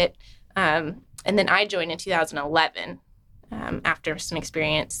market. And then I joined in 2011 after some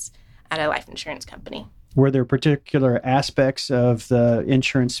experience at a life insurance company. Were there particular aspects of the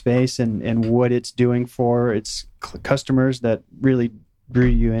insurance space and what it's doing for its customers that really drew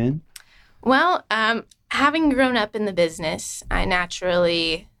you in? Well, having grown up in the business, I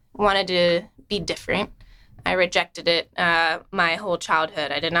naturally wanted to be different. I rejected it my whole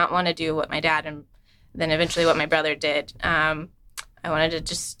childhood. I did not want to do what my dad and then eventually what my brother did. I wanted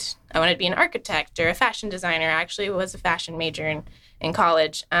to be an architect or a fashion designer. I actually was a fashion major in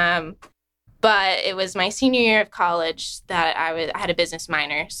college. But it was my senior year of college that I had a business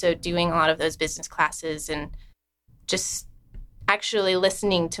minor. So doing a lot of those business classes and just actually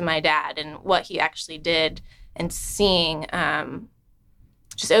listening to my dad and what he actually did and seeing,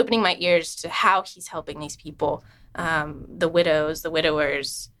 just opening my ears to how he's helping these people, the widows, the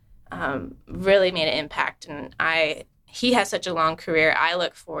widowers, really made an impact. And he has such a long career. I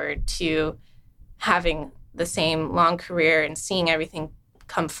look forward to having the same long career and seeing everything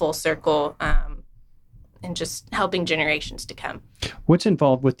come full circle and just helping generations to come. What's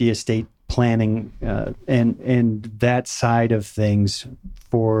involved with the estate planning and that side of things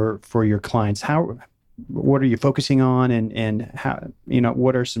for your clients? What are you focusing on and how,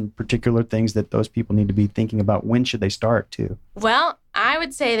 what are some particular things that those people need to be thinking about? When should they start too? Well, I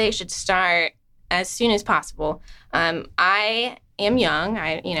would say they should start as soon as possible. I am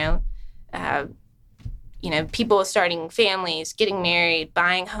young. People starting families, getting married,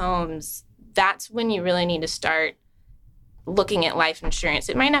 buying homes, that's when you really need to start looking at life insurance.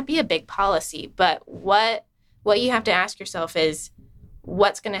 It might not be a big policy, but what you have to ask yourself is,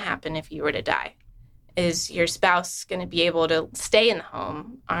 what's going to happen if you were to die? Is your spouse going to be able to stay in the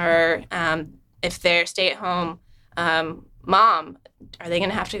home? Or if they're stay-at-home mom, are they going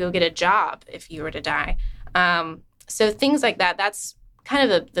to have to go get a job if you were to die? So things like that, that's kind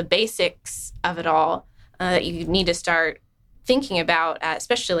of the basics of it all. That you need to start thinking about at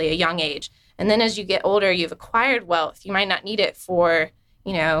especially a young age. And then as you get older, you've acquired wealth. You might not need it for,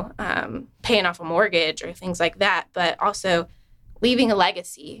 paying off a mortgage or things like that, but also leaving a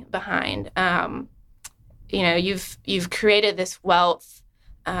legacy behind. You've created this wealth,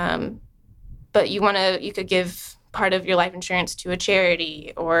 but you could give part of your life insurance to a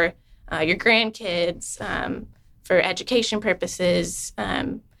charity or your grandkids for education purposes.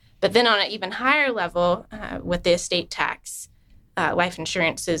 But then on an even higher level, with the estate tax, life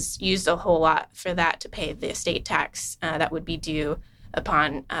insurance is used a whole lot for that, to pay the estate tax that would be due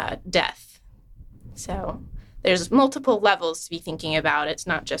upon death. So there's multiple levels to be thinking about. It's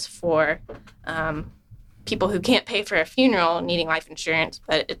not just for people who can't pay for a funeral needing life insurance,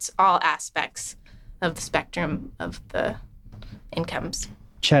 but it's all aspects of the spectrum of the incomes.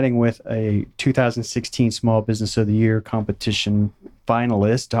 Chatting with a 2016 Small Business of the Year competition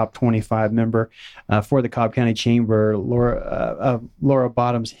finalist, top 25 member for the Cobb County Chamber, Laura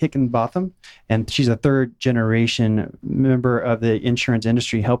Bottoms Hickenbotham, and she's a third generation member of the insurance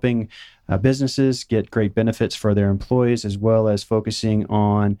industry, helping businesses get great benefits for their employees, as well as focusing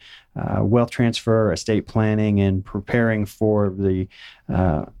on wealth transfer, estate planning, and preparing for the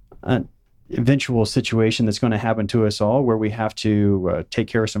eventual situation that's going to happen to us all, where we have to take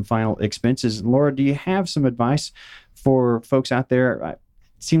care of some final expenses. Laura, do you have some advice for folks out there? It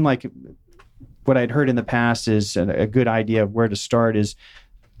seemed like what I'd heard in the past is a good idea of where to start is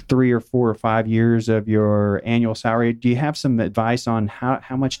 3 or 4 or 5 years of your annual salary. Do you have some advice on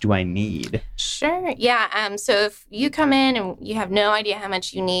how much do I need? Sure. Yeah. So if you come in and you have no idea how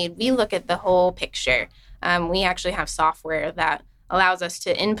much you need, we look at the whole picture. We actually have software that allows us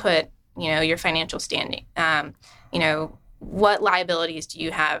to input your financial standing. What liabilities do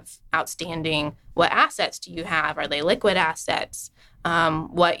you have outstanding? What assets do you have? Are they liquid assets?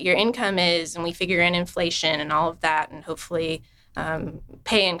 What your income is, and we figure in inflation and all of that, and hopefully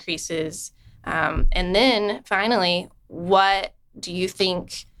pay increases. And then finally, what do you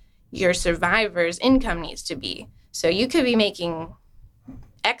think your survivor's income needs to be? So you could be making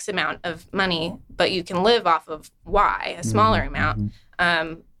X amount of money, but you can live off of Y, a smaller amount.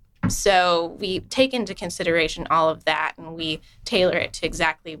 So we take into consideration all of that, and we tailor it to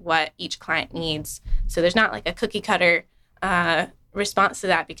exactly what each client needs. So there's not like a cookie cutter response to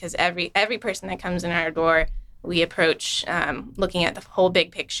that, because every person that comes in our door, we approach looking at the whole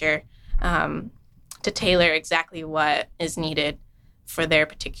big picture to tailor exactly what is needed for their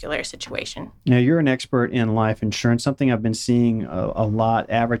particular situation. Now, you're an expert in life insurance. Something I've been seeing a lot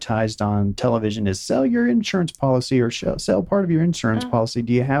advertised on television is sell your insurance policy, or sell part of your insurance policy.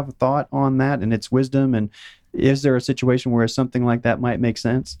 Do you have a thought on that and its wisdom? And is there a situation where something like that might make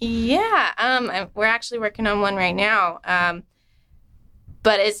sense? Yeah, we're actually working on one right now,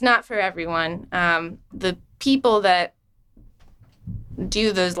 but it's not for everyone. The people that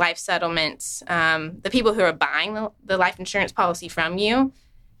do those life settlements, the people who are buying the life insurance policy from you,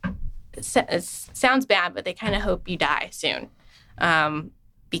 it sounds bad, but they kind of hope you die soon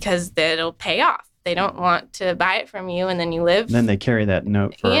because it'll pay off. They don't want to buy it from you and then you live. And then they carry that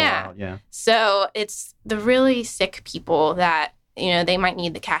note for a while. Yeah. So it's the really sick people that, they might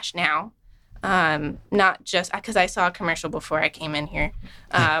need the cash now. Not just because I saw a commercial before I came in here.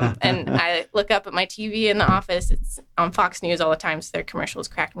 And I look up at my TV in the office. It's on Fox News all the time, so their commercials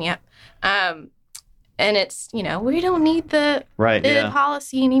crack me up. And it's, we don't need the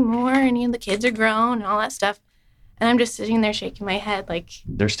policy anymore, and the kids are grown and all that stuff. And I'm just sitting there shaking my head like...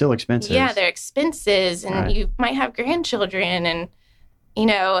 They're still expenses. Yeah, they're expenses, and you might have grandchildren, and,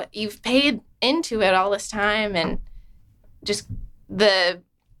 you've paid into it all this time, and just the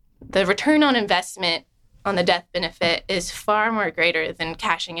return on investment on the death benefit is far more greater than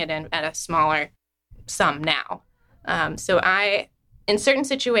cashing it in at a smaller sum now. So in certain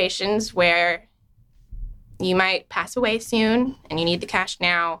situations where you might pass away soon and you need the cash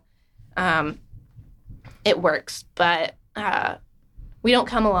now, it works, but we don't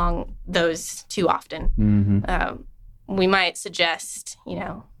come along those too often. Mm-hmm. We might suggest,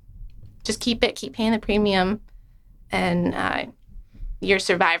 just keep paying the premium, and your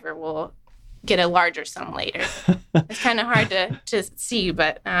survivor will get a larger sum later. It's kind of hard to see,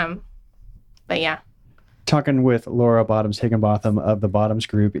 but yeah. Talking with Laura Bottoms Hickenbotham of the Bottoms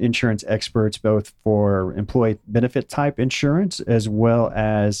Group, insurance experts both for employee benefit type insurance as well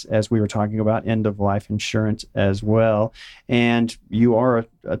as we were talking about, end of life insurance as well. And you are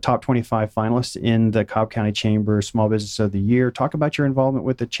a top 25 finalist in the Cobb County Chamber Small Business of the Year. Talk about your involvement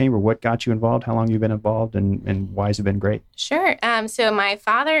with the Chamber. What got you involved? How long you've been involved, and why has it been great? Sure. So my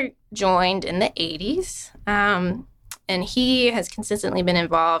father joined in the 80s, and he has consistently been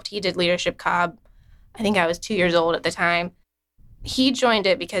involved. He did Leadership Cobb. I think I was 2 years old at the time. He joined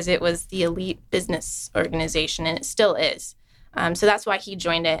it because it was the elite business organization, and it still is. So that's why he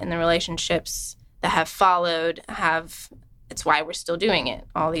joined it, and the relationships that have followed it's why we're still doing it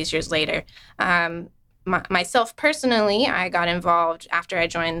all these years later. Myself personally, I got involved after I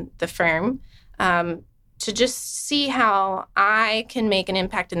joined the firm to just see how I can make an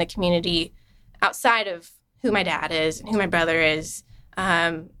impact in the community outside of who my dad is and who my brother is.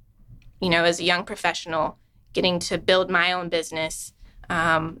 As a young professional, getting to build my own business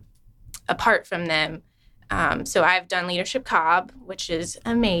apart from them, So I've done Leadership Cobb, which is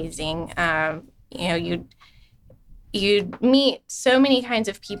amazing. You meet so many kinds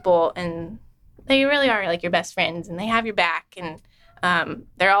of people, and they really are like your best friends, and they have your back, and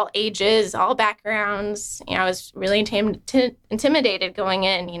they're all ages, all backgrounds. I was really intimidated going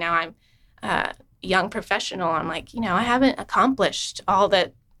in. I'm a young professional. I'm like, I haven't accomplished all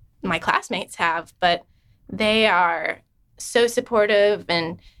that my classmates have, but they are so supportive,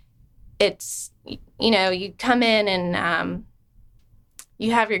 and it's, you come in and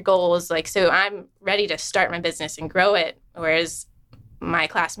you have your goals. Like, so I'm ready to start my business and grow it, whereas my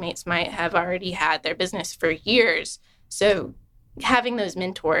classmates might have already had their business for years. So having those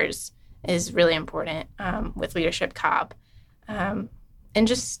mentors is really important with Leadership Cobb. And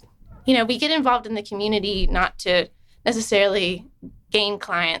just, we get involved in the community not to necessarily gain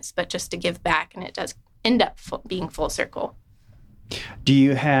clients, but just to give back. And it does end up being full circle. Do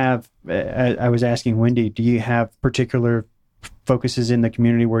you have, I was asking Wendy, do you have particular focuses in the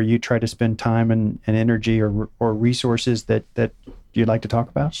community where you try to spend time and energy or resources that you'd like to talk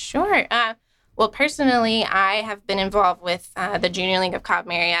about? Sure. Well, personally, I have been involved with the Junior League of Cobb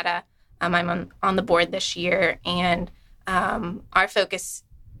Marietta. I'm on the board this year, and our focus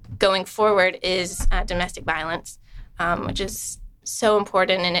going forward is domestic violence, which is so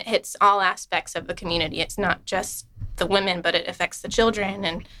important, and it hits all aspects of the community. It's not just the women, but it affects the children,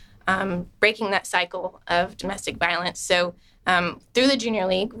 and breaking that cycle of domestic violence. So through the Junior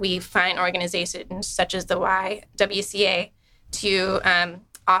League, we find organizations such as the YWCA to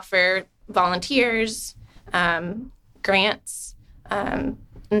offer volunteers, grants, and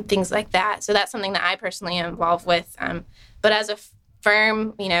things like that. So that's something that I personally am involved with. But as a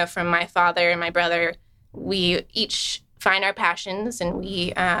firm, from my father and my brother, we each find our passions, and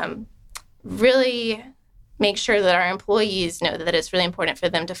we really make sure that our employees know that it's really important for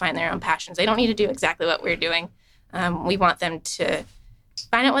them to find their own passions. They don't need to do exactly what we're doing. We want them to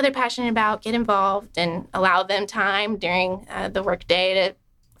find out what they're passionate about, get involved, and allow them time during the workday to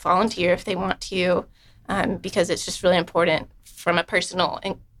volunteer if they want to, because it's just really important from a personal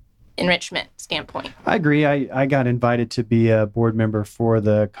enrichment standpoint. I agree. I got invited to be a board member for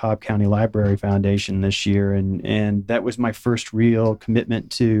the Cobb County Library Foundation this year, and that was my first real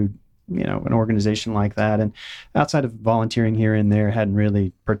commitment to an organization like that. And outside of volunteering here and there, hadn't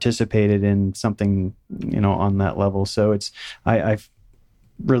really participated in something on that level. So I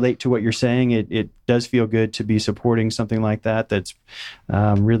relate to what you're saying. It does feel good to be supporting something like that that's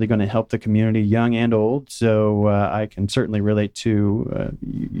really going to help the community, young and old. So I can certainly relate to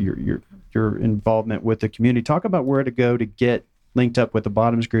your involvement with the community. Talk about where to go to get linked up with the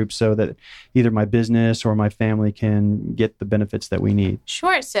Bottoms Group so that either my business or my family can get the benefits that we need.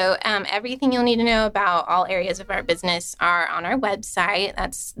 Sure. So everything you'll need to know about all areas of our business are on our website.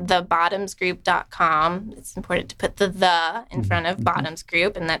 That's thebottomsgroup.com. It's important to put the in front of Bottoms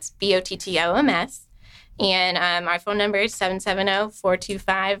Group, and that's BOTTOMS. And our phone number is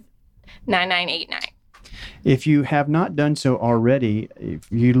 770-425-9989. If you have not done so already,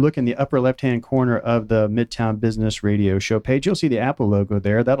 if you look in the upper left-hand corner of the Midtown Business Radio Show page, you'll see the Apple logo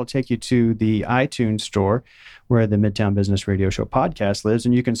there. That'll take you to the iTunes store where the Midtown Business Radio Show podcast lives,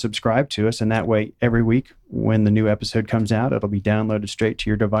 and you can subscribe to us. And that way, every week when the new episode comes out, it'll be downloaded straight to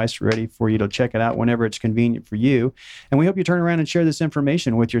your device, ready for you to check it out whenever it's convenient for you. And we hope you turn around and share this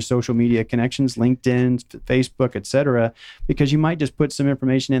information with your social media connections, LinkedIn, Facebook, etc., because you might just put some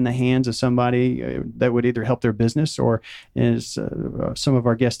information in the hands of somebody that would either help their business or, as some of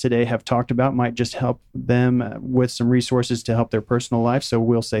our guests today have talked about, might just help them with some resources to help their personal life. So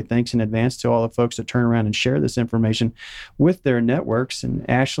we'll say thanks in advance to all the folks that turn around and share this information with their networks. And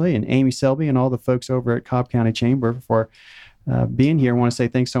Ashley and Amy Selby and all the folks over at Cobb County Chamber for being here. I want to say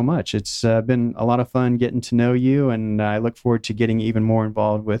thanks so much. It's been a lot of fun getting to know you, and I look forward to getting even more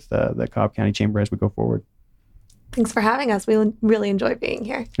involved with the Cobb County Chamber as we go forward. Thanks for having us. We really enjoy being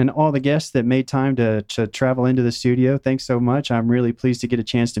here. And all the guests that made time to travel into the studio, thanks so much. I'm really pleased to get a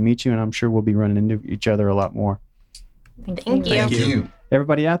chance to meet you, and I'm sure we'll be running into each other a lot more. Thank you. Thank you.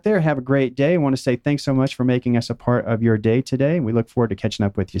 Everybody out there, have a great day. I want to say thanks so much for making us a part of your day today. We look forward to catching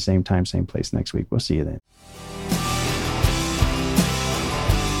up with you same time, same place next week. We'll see you then.